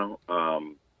right now.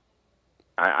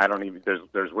 I don't even.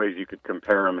 There's ways you could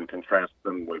compare them and contrast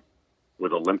them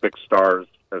with Olympic stars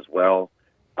as well.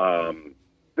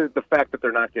 The fact that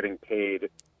they're not getting paid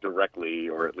directly,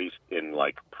 or at least in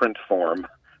like print form,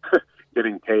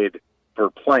 getting paid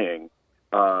for playing,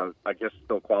 I guess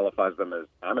still qualifies them as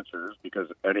amateurs, because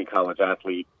any college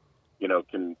athlete,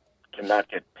 cannot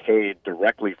get paid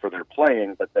directly for their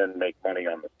playing, but then make money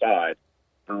on the side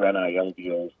through NIL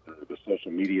deals, through the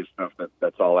social media stuff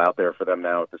that's all out there for them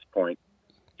now at this point.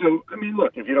 So, I mean,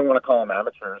 look, if you don't want to call them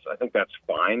amateurs, I think that's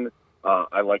fine.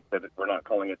 I like that we're not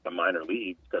calling it the minor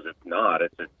leagues, because it's not.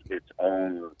 It's its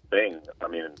own thing. I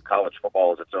mean, college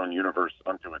football is its own universe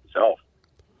unto itself.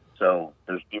 So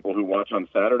there's people who watch on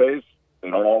Saturdays. They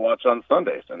don't all watch on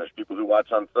Sundays. And there's people who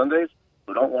watch on Sundays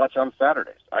who don't watch on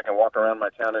Saturdays. I can walk around my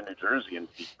town in New Jersey and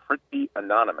be pretty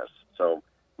anonymous. So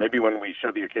maybe when we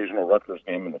show the occasional Rutgers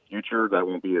game in the future, that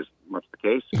won't be as much the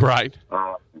case. Right.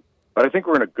 But I think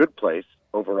we're in a good place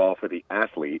overall for the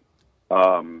athlete.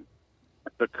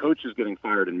 The coaches getting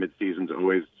fired in midseason's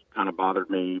always kind of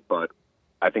bothered me, but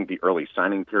I think the early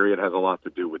signing period has a lot to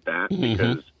do with that,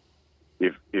 because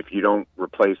if you don't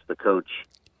replace the coach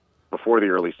before the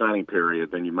early signing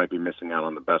period, then you might be missing out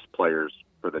on the best players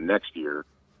for the next year.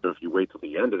 So if you wait till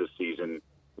the end of the season,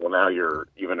 well, now you're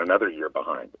even another year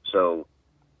behind. So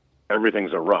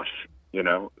everything's a rush,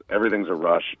 everything's a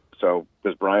rush. So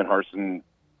does Brian Harsin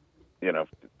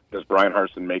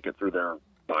make it through their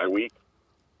bye week?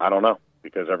 I don't know,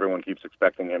 because everyone keeps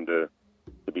expecting him to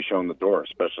be shown the door,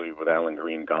 especially with Alan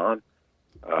Green gone.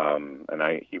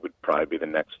 And he would probably be the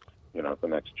next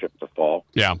chip to fall.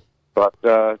 Yeah. But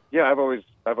I've always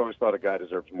thought a guy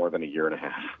deserves more than a year and a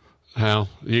half. Well,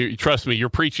 you trust me, you're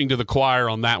preaching to the choir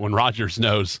on that one. Rogers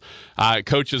knows.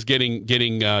 Coaches getting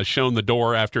shown the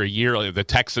door after a year. The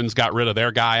Texans got rid of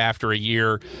their guy after a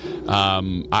year.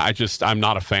 I'm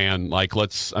not a fan.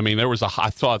 There was I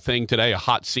saw a thing today, a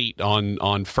hot seat on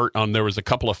there was a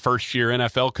couple of first-year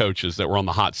NFL coaches that were on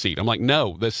the hot seat. I'm like,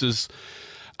 no, this is.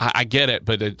 I get it,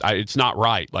 but it's not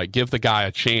right. Like, give the guy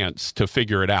a chance to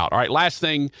figure it out. All right, last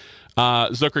thing,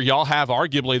 Zucker, y'all have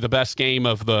arguably the best game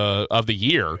of the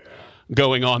year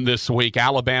going on this week.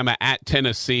 Alabama at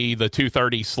Tennessee, the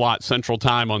 2:30 slot Central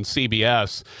Time on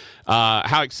CBS.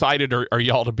 How excited are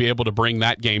y'all to be able to bring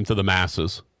that game to the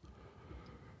masses?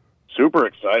 Super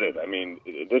excited. I mean,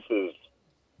 this is,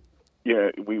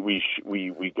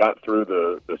 we got through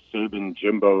the Saban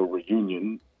Jimbo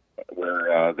reunion,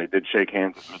 where they did shake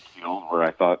hands at midfield, where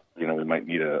I thought, we might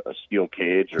need a steel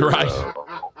cage or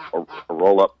a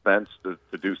roll-up fence to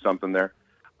do something there.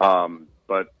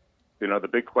 But, the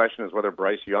big question is whether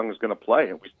Bryce Young is going to play,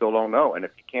 and we still don't know. And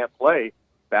if he can't play,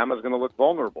 Bama's going to look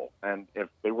vulnerable. And if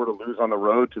they were to lose on the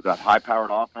road to that high-powered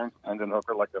offense, Hendon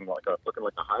Hooker looking like a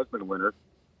Heisman winner,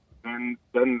 then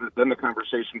the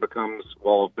conversation becomes,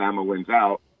 well, if Bama wins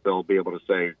out, they'll be able to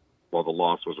say, well, the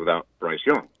loss was without Bryce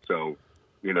Young. So,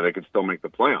 they could still make the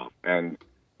playoff, and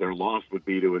their loss would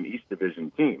be to an East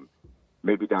Division team.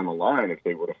 Maybe down the line, if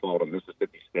they would have fallen to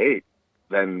Mississippi State,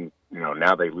 then,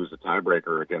 now they lose a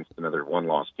tiebreaker against another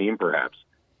one-loss team, perhaps.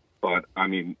 But,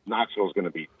 Knoxville's going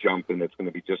to be jumping. It's going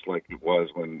to be just like it was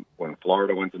when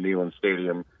Florida went to Neyland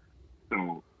Stadium.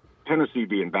 So Tennessee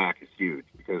being back is huge,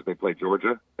 because they play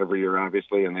Georgia every year,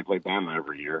 obviously, and they play Bama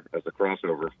every year as a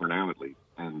crossover for now, at least.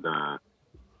 And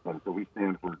so we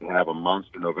stand for to have a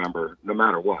monster November, no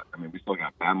matter what. We still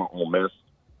got Bama, Ole Miss,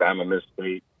 Bama, Miss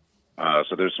State.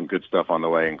 So there's some good stuff on the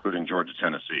way, including Georgia,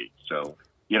 Tennessee. So,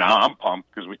 I'm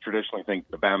pumped, because we traditionally think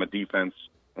the Bama defense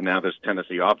and now this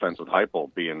Tennessee offense with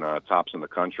Heupel being tops in the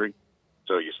country.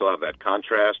 So you still have that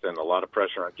contrast and a lot of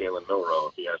pressure on Jalen Milroe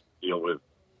if he has to deal with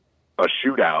a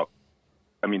shootout.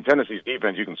 I mean, Tennessee's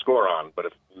defense you can score on, but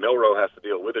if Milroe has to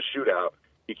deal with a shootout,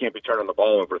 he can't be turning the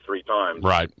ball over 3 times.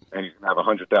 Right. And he's going to have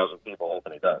 100,000 people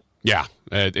hoping he does. Yeah,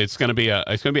 it's going to be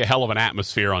a hell of an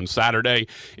atmosphere on Saturday.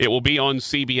 It will be on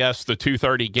CBS, the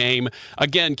 2:30 game.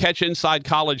 Again, catch Inside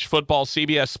College Football,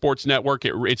 CBS Sports Network.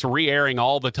 It's re-airing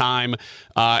all the time.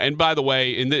 And by the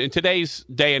way, in today's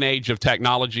day and age of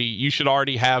technology, you should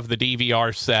already have the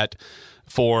DVR set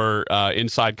for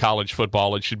Inside College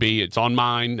Football. It's on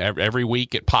mine every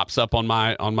week. It pops up on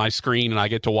my screen, and I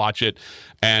get to watch it.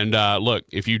 And look,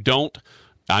 if you don't,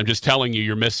 I'm just telling you,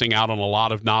 you're missing out on a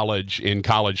lot of knowledge in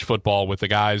college football with the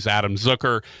guys Adam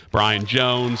Zucker, Brian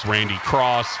Jones, Randy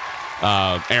Cross,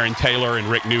 Aaron Taylor, and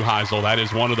Rick Neuheisel. That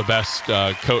is one of the best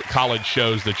college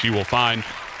shows that you will find.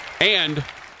 And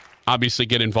obviously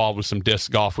get involved with some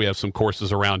disc golf. We have some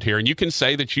courses around here. And you can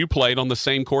say that you played on the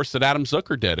same course that Adam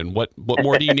Zucker did. And what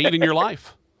more do you need in your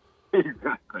life?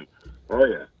 Exactly. Oh,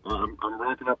 yeah. I'm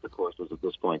racking up the courses at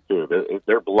this point, too.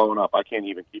 They're blowing up. I can't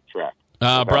even keep track.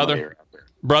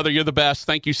 Brother, you're the best.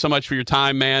 Thank you so much for your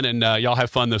time, man. And y'all have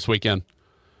fun this weekend.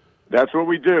 That's what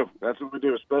we do.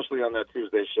 Especially on that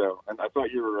Tuesday show. And I thought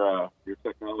your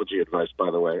technology advice, by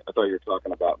the way, I thought you were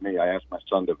talking about me. I asked my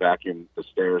son to vacuum the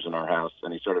stairs in our house,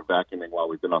 and he started vacuuming while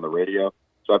we've been on the radio.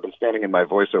 So I've been standing in my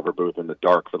voiceover booth in the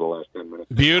dark for the last 10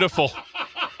 minutes. Beautiful.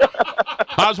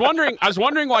 I was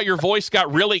wondering why your voice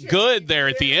got really good there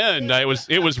at the end.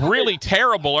 It was really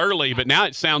terrible early, but now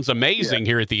it sounds amazing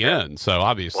here at the end. So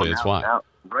obviously that's why.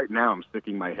 Right now I'm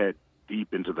sticking my head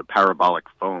deep into the parabolic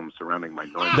foam surrounding my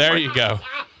noise. There you go.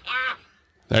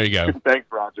 Thanks,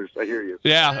 Rogers. I hear you.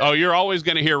 Yeah. Oh, you're always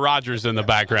going to hear Rogers in the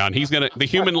background. The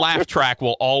human laugh track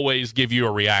will always give you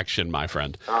a reaction, my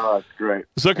friend. Oh, that's great.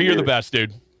 Zucker, you're the best,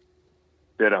 dude.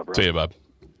 Ditto, bro. See you, bub.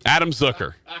 Adam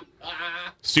Zucker,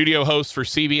 studio host for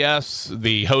CBS,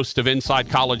 the host of Inside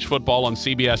College Football on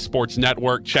CBS Sports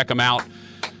Network. Check him out.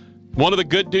 One of the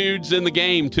good dudes in the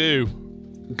game, too.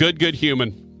 Good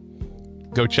human.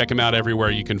 Go check him out everywhere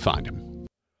you can find him.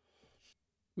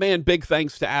 Man, big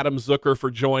thanks to Adam Zucker for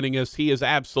joining us. He is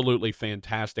absolutely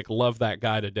fantastic. Love that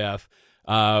guy to death.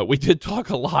 We did talk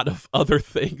a lot of other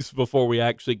things before we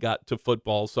actually got to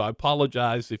football, so I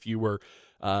apologize if you were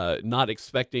not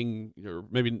expecting, or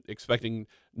maybe expecting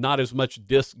not as much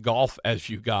disc golf as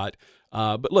you got.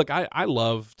 But look, I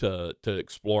love to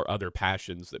explore other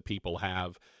passions that people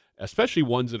have, especially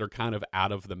ones that are kind of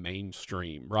out of the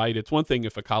mainstream, right? It's one thing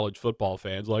if a college football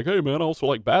fan's like, hey, man, I also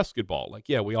like basketball. Like,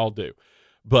 yeah, we all do.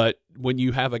 But when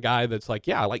you have a guy that's like,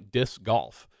 yeah, I like disc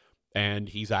golf, and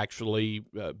he's actually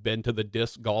been to the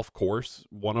disc golf course,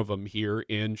 one of them here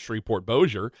in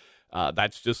Shreveport-Bossier,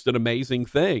 that's just an amazing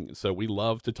thing. So we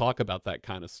love to talk about that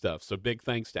kind of stuff. So big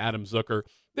thanks to Adam Zucker.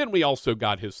 Then we also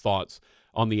got his thoughts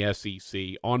on the SEC,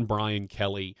 on Brian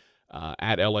Kelly,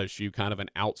 at LSU, kind of an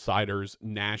outsider's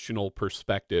national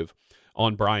perspective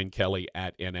on Brian Kelly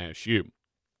at NSU.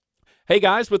 Hey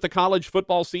guys, with the college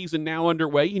football season now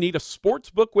underway, you need a sports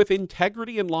book with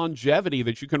integrity and longevity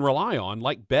that you can rely on,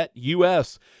 like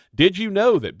BetUS. Did you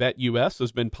know that BetUS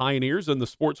has been pioneers in the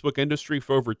sportsbook industry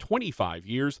for over 25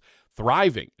 years,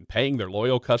 thriving and paying their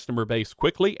loyal customer base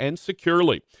quickly and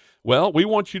securely? Well, we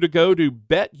want you to go to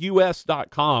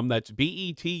betus.com, that's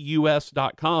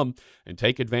betus.com, and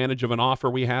take advantage of an offer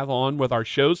we have on with our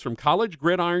shows from College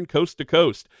Gridiron Coast to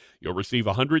Coast. You'll receive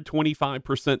a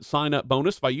 125% sign-up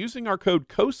bonus by using our code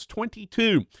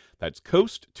COAST22. That's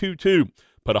COAST22.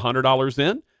 Put $100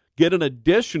 in, get an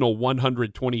additional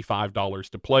 $125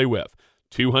 to play with.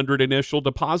 $200 initial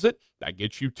deposit, that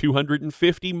gets you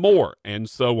 $250 more, and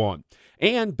so on.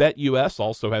 And BetUS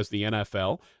also has the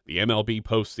NFL, the MLB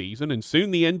postseason, and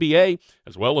soon the NBA,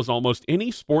 as well as almost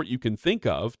any sport you can think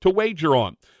of to wager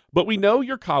on. But we know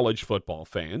you're college football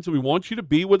fans, and we want you to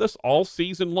be with us all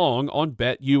season long on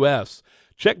BetUS.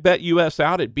 Check BetUS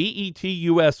out at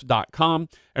betus.com,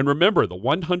 and remember the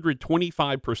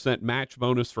 125% match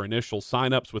bonus for initial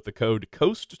signups with the code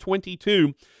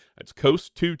COAST22. That's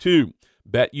COAST22.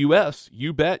 BetUS,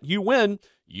 you bet, you win,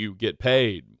 you get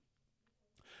paid.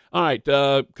 All right,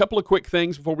 a couple of quick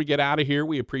things before we get out of here.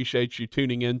 We appreciate you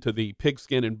tuning in to the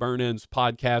Pigskin and Burn Ends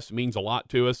podcast. It means a lot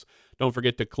to us. Don't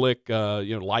forget to click,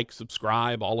 like,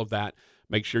 subscribe, all of that.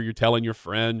 Make sure you're telling your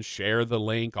friends, share the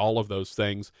link, all of those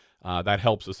things. That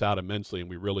helps us out immensely, and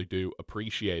we really do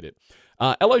appreciate it.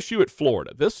 LSU at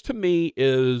Florida. This, to me,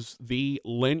 is the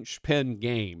linchpin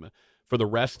game for the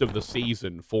rest of the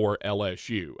season for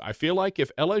LSU. I feel like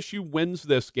if LSU wins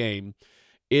this game,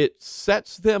 it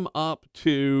sets them up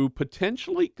to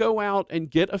potentially go out and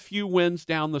get a few wins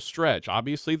down the stretch.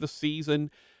 Obviously, the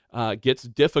season gets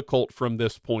difficult from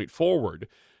this point forward.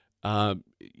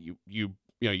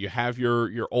 You have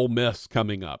your Ole Miss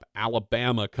coming up,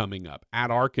 Alabama coming up, at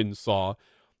Arkansas,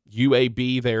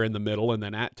 UAB there in the middle, and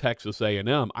then at Texas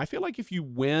A&M. I feel like if you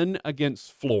win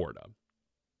against Florida,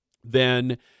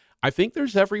 then I think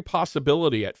there's every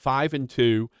possibility at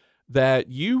 5-2 that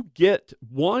you get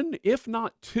one, if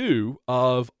not two,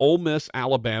 of Ole Miss,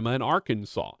 Alabama, and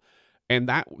Arkansas. And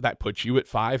that puts you at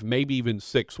 5, maybe even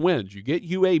 6 wins. You get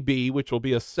UAB, which will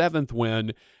be a 7th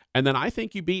win, and then I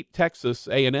think you beat Texas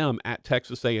A&M at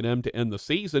Texas A&M to end the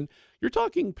season. You're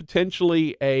talking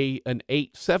potentially an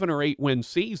 7 or 8 win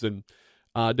season,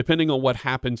 depending on what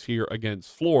happens here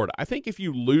against Florida. I think if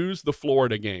you lose the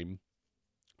Florida game,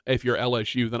 if you're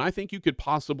LSU, then I think you could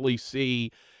possibly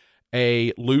see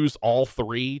lose all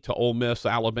 3 to Ole Miss,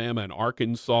 Alabama, and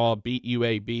Arkansas, beat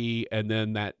UAB, and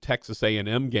then that Texas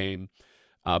A&M game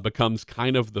becomes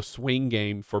kind of the swing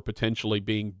game for potentially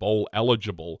being bowl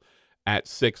eligible at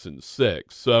 6-6.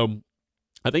 So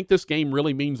I think this game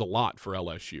really means a lot for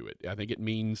LSU. I think it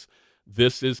means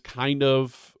this is kind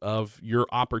of your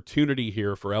opportunity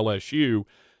here for LSU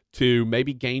to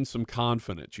maybe gain some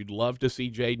confidence. You'd love to see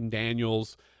Jayden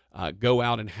Daniels go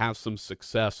out and have some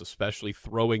success, especially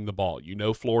throwing the ball. You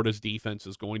know Florida's defense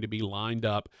is going to be lined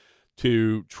up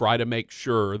to try to make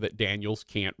sure that Daniels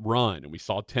can't run. And we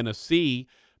saw Tennessee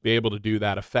be able to do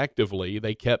that effectively.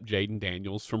 They kept Jayden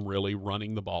Daniels from really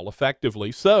running the ball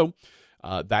effectively. So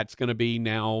that's going to be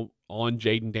now on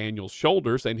Jayden Daniels'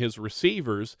 shoulders and his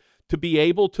receivers to be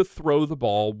able to throw the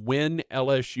ball when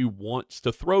LSU wants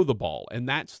to throw the ball. And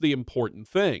that's the important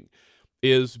thing,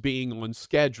 is being on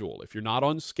schedule. If you're not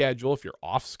on schedule, if you're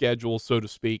off schedule, so to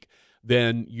speak,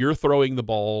 then you're throwing the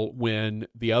ball when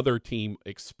the other team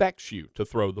expects you to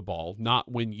throw the ball,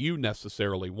 not when you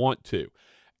necessarily want to.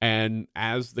 And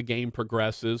as the game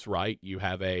progresses, right, you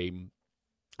have a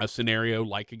scenario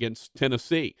like against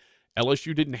Tennessee.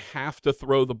 LSU didn't have to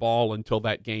throw the ball until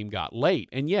that game got late.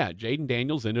 And yeah, Jayden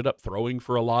Daniels ended up throwing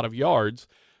for a lot of yards,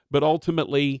 but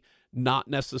ultimately not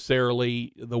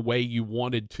necessarily the way you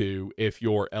wanted to if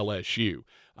you're LSU.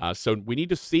 So we need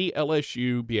to see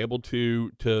LSU be able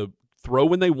to throw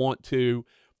when they want to,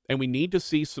 and we need to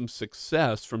see some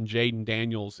success from Jayden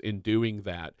Daniels in doing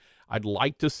that. I'd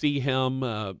like to see him,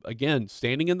 again,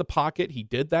 standing in the pocket. He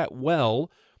did that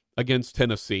well against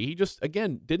Tennessee. He just,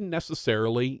 again, didn't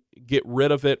necessarily get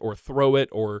rid of it or throw it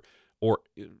or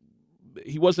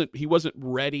he wasn't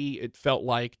ready, it felt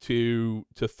like, to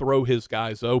throw his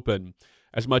guys open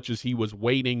as much as he was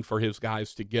waiting for his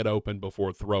guys to get open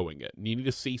before throwing it. And you need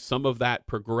to see some of that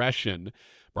progression.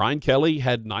 Brian Kelly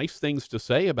had nice things to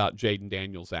say about Jayden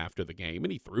Daniels after the game,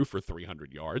 and he threw for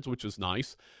 300 yards, which is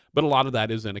nice, but a lot of that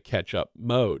is in a catch-up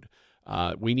mode.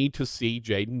 We need to see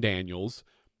Jayden Daniels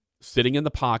sitting in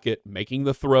the pocket, making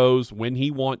the throws when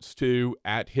he wants to,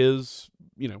 at his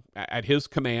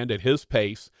command, at his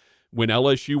pace, when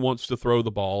LSU wants to throw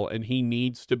the ball, and he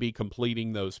needs to be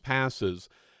completing those passes.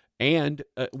 And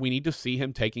we need to see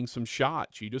him taking some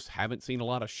shots. You just haven't seen a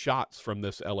lot of shots from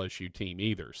this LSU team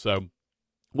either. So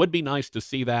would be nice to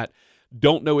see that.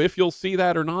 Don't know if you'll see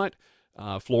that or not.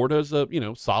 Florida's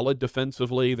solid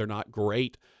defensively. They're not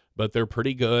great, but they're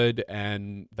pretty good,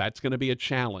 and that's going to be a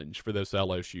challenge for this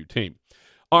LSU team.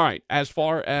 All right, as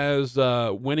far as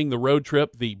winning the road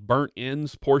trip, the Burnt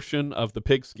Ends portion of the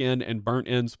Pigskin and Burnt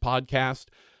Ends podcast,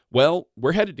 well,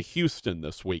 we're headed to Houston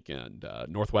this weekend.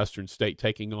 Northwestern State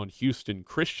taking on Houston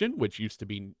Christian, which used to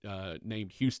be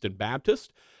named Houston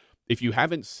Baptist. If you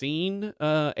haven't seen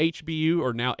HBU,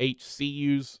 or now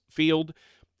HCU's field,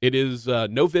 it is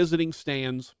no visiting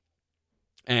stands,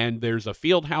 and there's a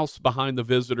field house behind the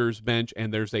visitors' bench,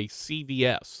 and there's a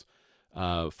CVS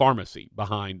pharmacy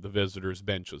behind the visitors'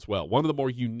 bench as well. One of the more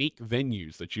unique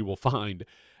venues that you will find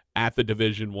at the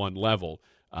Division I level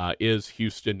is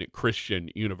Houston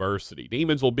Christian University.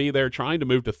 Demons will be there trying to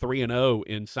move to 3-0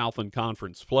 in Southland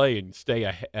Conference play and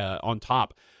stay on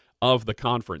top of the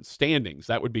conference standings.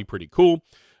 That would be pretty cool.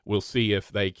 We'll see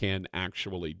if they can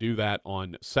actually do that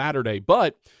on Saturday.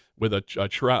 But with a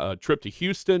trip to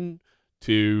Houston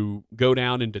to go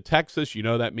down into Texas,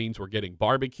 that means we're getting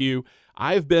barbecue.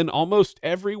 I've been almost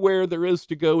everywhere there is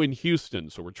to go in Houston,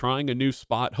 so we're trying a new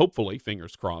spot, hopefully,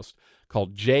 fingers crossed,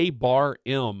 called J Bar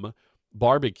M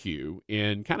Barbecue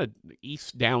in kind of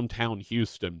east downtown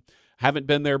Houston. Haven't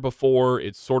been there before.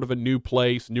 It's sort of a new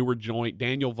place, newer joint.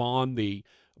 Daniel Vaughn, the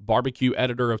barbecue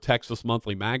editor of Texas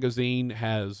Monthly Magazine,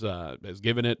 has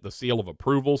given it the seal of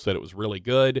approval, said it was really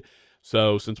good.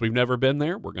 So since we've never been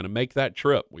there, we're going to make that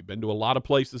trip. We've been to a lot of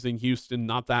places in Houston,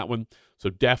 not that one. So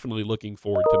definitely looking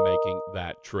forward to making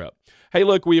that trip. Hey,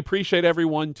 look, we appreciate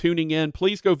everyone tuning in.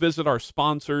 Please go visit our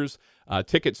sponsors,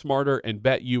 Ticket Smarter and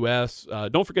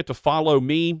BetUS. Don't forget to follow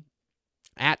me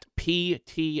at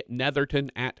PT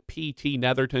Netherton,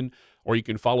 or you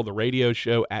can follow the radio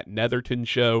show at Netherton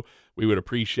Show. We would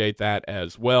appreciate that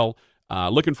as well.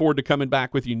 Looking forward to coming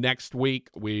back with you next week.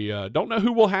 We don't know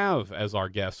who we'll have as our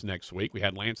guest next week. We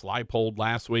had Lance Leipold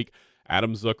last week,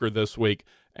 Adam Zucker this week,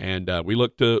 and we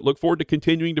look forward to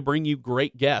continuing to bring you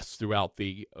great guests throughout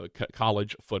the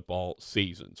college football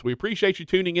season. So we appreciate you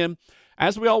tuning in.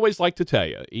 As we always like to tell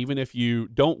you, even if you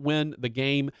don't win the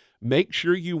game, make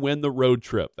sure you win the road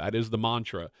trip. That is the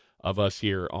mantra of us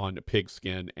here on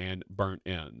Pigskin and Burnt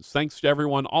Ends. Thanks to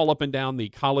everyone all up and down the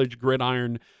College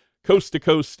Gridiron Coast to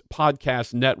Coast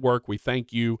Podcast Network. We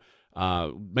thank you.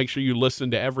 Make sure you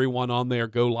listen to everyone on there.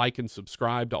 Go like and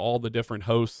subscribe to all the different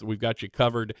hosts. We've got you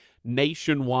covered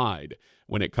nationwide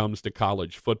when it comes to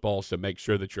college football, so make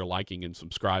sure that you're liking and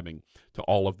subscribing to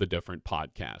all of the different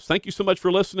podcasts. Thank you so much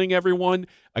for listening, everyone.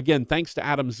 Again, thanks to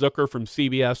Adam Zucker from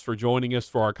CBS for joining us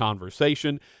for our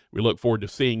conversation. We look forward to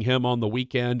seeing him on the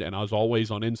weekend, and as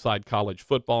always on Inside College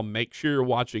Football, make sure you're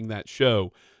watching that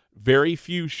show. Very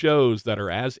few shows that are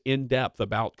as in-depth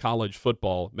about college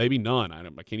football, maybe none, I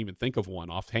can't even think of one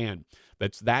offhand,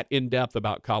 that's that in-depth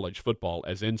about college football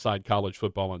as Inside College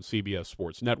Football on CBS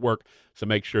Sports Network, so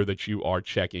make sure that you are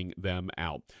checking them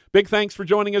out. Big thanks for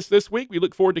joining us this week. We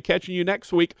look forward to catching you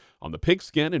next week on the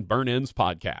Pigskin and Burnt Ends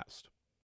podcast.